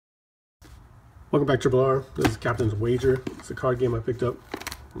Welcome back, Triple R. This is Captain's Wager. It's a card game I picked up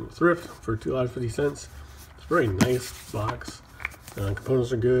from the thrift for $2.50. It's a very nice box.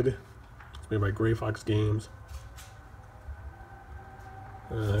 Components are good. It's made by Gray Fox Games.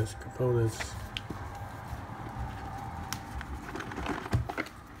 Nice components.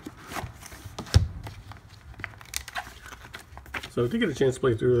 So to get a chance to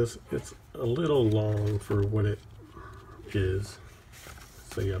play through this, it's a little long for what it is.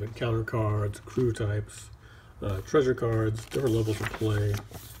 So you have encounter cards, crew types, treasure cards, different levels of play.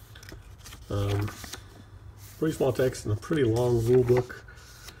 Pretty small text and a pretty long rule book.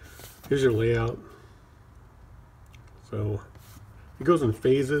 Here's your layout. So it goes in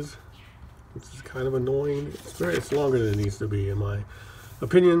phases, which is kind of annoying. It's longer than it needs to be, in my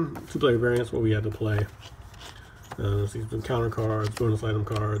opinion. Two-player variants, what we had to play. These encounter cards, bonus item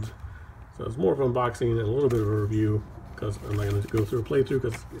cards. So it's more of unboxing and a little bit of a review, because I'm not going to go through a playthrough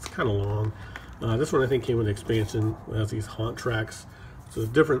because it's kind of long. This one I think came with an expansion. It has these haunt tracks. So it's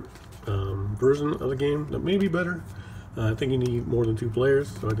a different version of the game that may be better. I think you need more than 2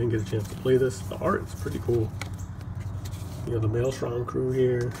 players, so I didn't get a chance to play this. The art is pretty cool. You have the Maelstrom crew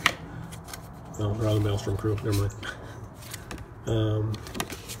here. Oh, rather Maelstrom crew, never mind.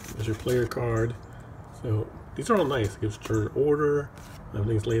 There's your player card. So these are all nice. It gives turn order.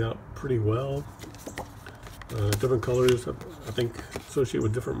 Everything's laid out pretty well. Different colors, I think, associated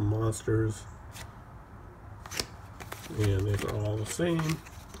with different monsters. And these are all the same.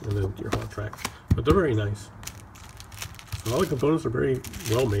 And then your haunt track. But they're very nice. So all the components are very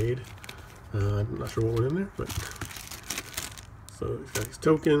well made. I'm not sure what went in there, but... So you've got these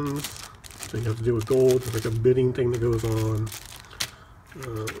tokens. So you have to deal with gold. There's like a bidding thing that goes on.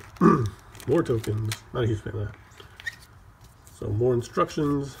 More tokens. Not a huge fan of that. So more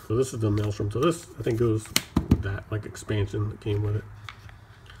instructions. So this is the Maelstrom. So this, I think, goes with that, like, expansion that came with it.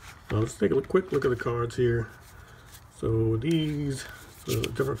 Let's take a quick look at the cards here. So these, so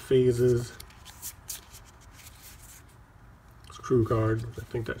different phases. It's a crew card. I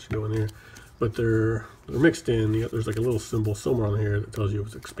think that should go in here. But they're mixed in. There's like a little symbol somewhere on here that tells you if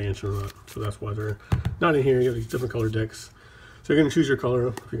it's expansion or not. So that's why they're not in here. You have these different color decks. So you're going to choose your color.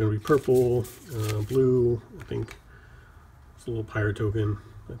 If you're going to be purple, blue, I think. It's a little pirate token.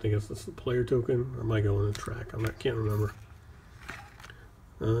 I think it's the player token. Or am I going to track? Can't remember.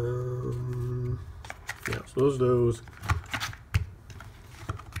 Yeah, so those.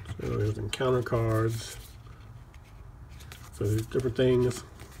 So there's encounter cards. So there's different things.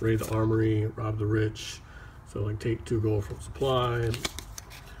 Raid the armory, rob the rich. So like take 2 gold from supply.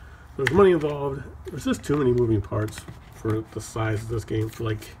 There's money involved. There's just too many moving parts for the size of this game, for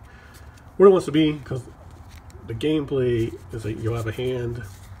like where it wants to be, because the gameplay is like you'll have a hand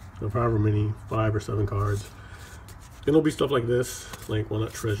of however many, 5 or 7 cards. And there'll be stuff like this, like, well,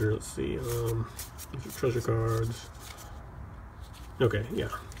 not treasure, let's see, these are treasure cards. Okay, yeah.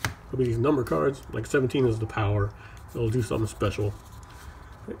 There'll be these number cards, like 17 is the power. It'll do something special.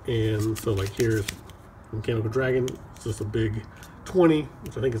 And so like here's Mechanical Dragon, it's just a big 20,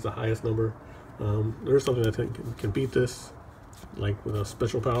 which I think is the highest number. There's something I think can beat this, like with a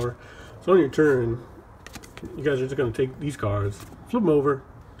special power. So on your turn, you guys are just going to take these cards, flip them over,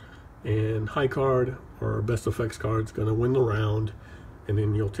 and high card or best effects card is going to win the round. And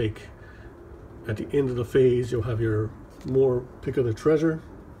then you'll take, at the end of the phase, you'll have your more pick of the treasure.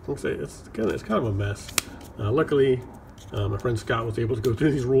 It's kind of a mess. Luckily, my friend Scott was able to go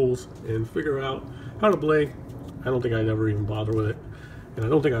through these rules and figure out how to play. I don't think I'd ever even bother with it, and I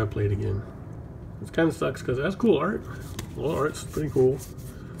don't think I would play it again. It kind of sucks because it has cool art. Well, art's pretty cool.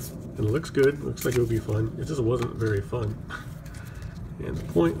 And it looks good. Looks like it would be fun. It just wasn't very fun. And the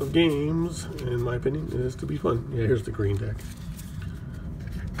point of games, in my opinion, is to be fun. Yeah, here's the green deck.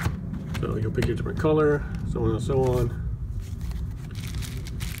 So you'll pick your different color, so on and so on.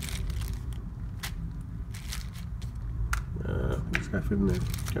 This guy fit in there?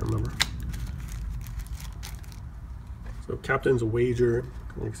 Can't remember. So Captain's Wager,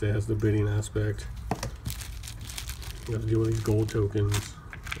 like I say, has the bidding aspect. You have to deal with these gold tokens.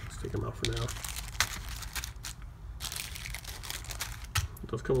 Let's take them out for now. It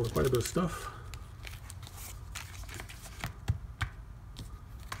does come with quite a bit of stuff.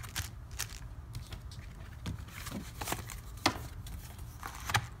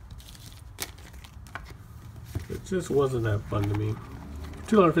 It just wasn't that fun to me.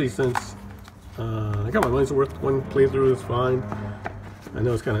 $2.50. I got my money's worth. One playthrough is fine. I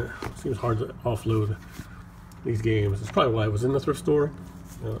know it's kind of seems hard to offload these games. It's probably why I was in the thrift store.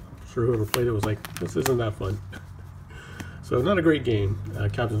 I'm sure whoever played it was like, this isn't that fun. So not a great game.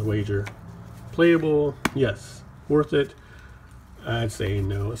 Captain's Wager. Playable, yes. Worth it. I'd say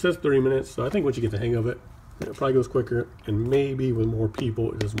no. It says 30 minutes, so I think once you get the hang of it, it probably goes quicker, and maybe with more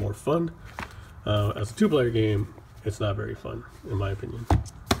people, it is more fun. As a two-player game, it's not very fun, in my opinion.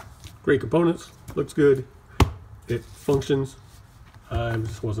 Great components, looks good, it functions. I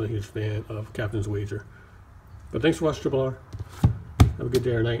just wasn't a huge fan of Captain's Wager. But thanks for watching Triple R. Have a good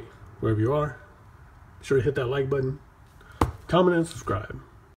day or night, wherever you are. Be sure to hit that like button, comment, and subscribe.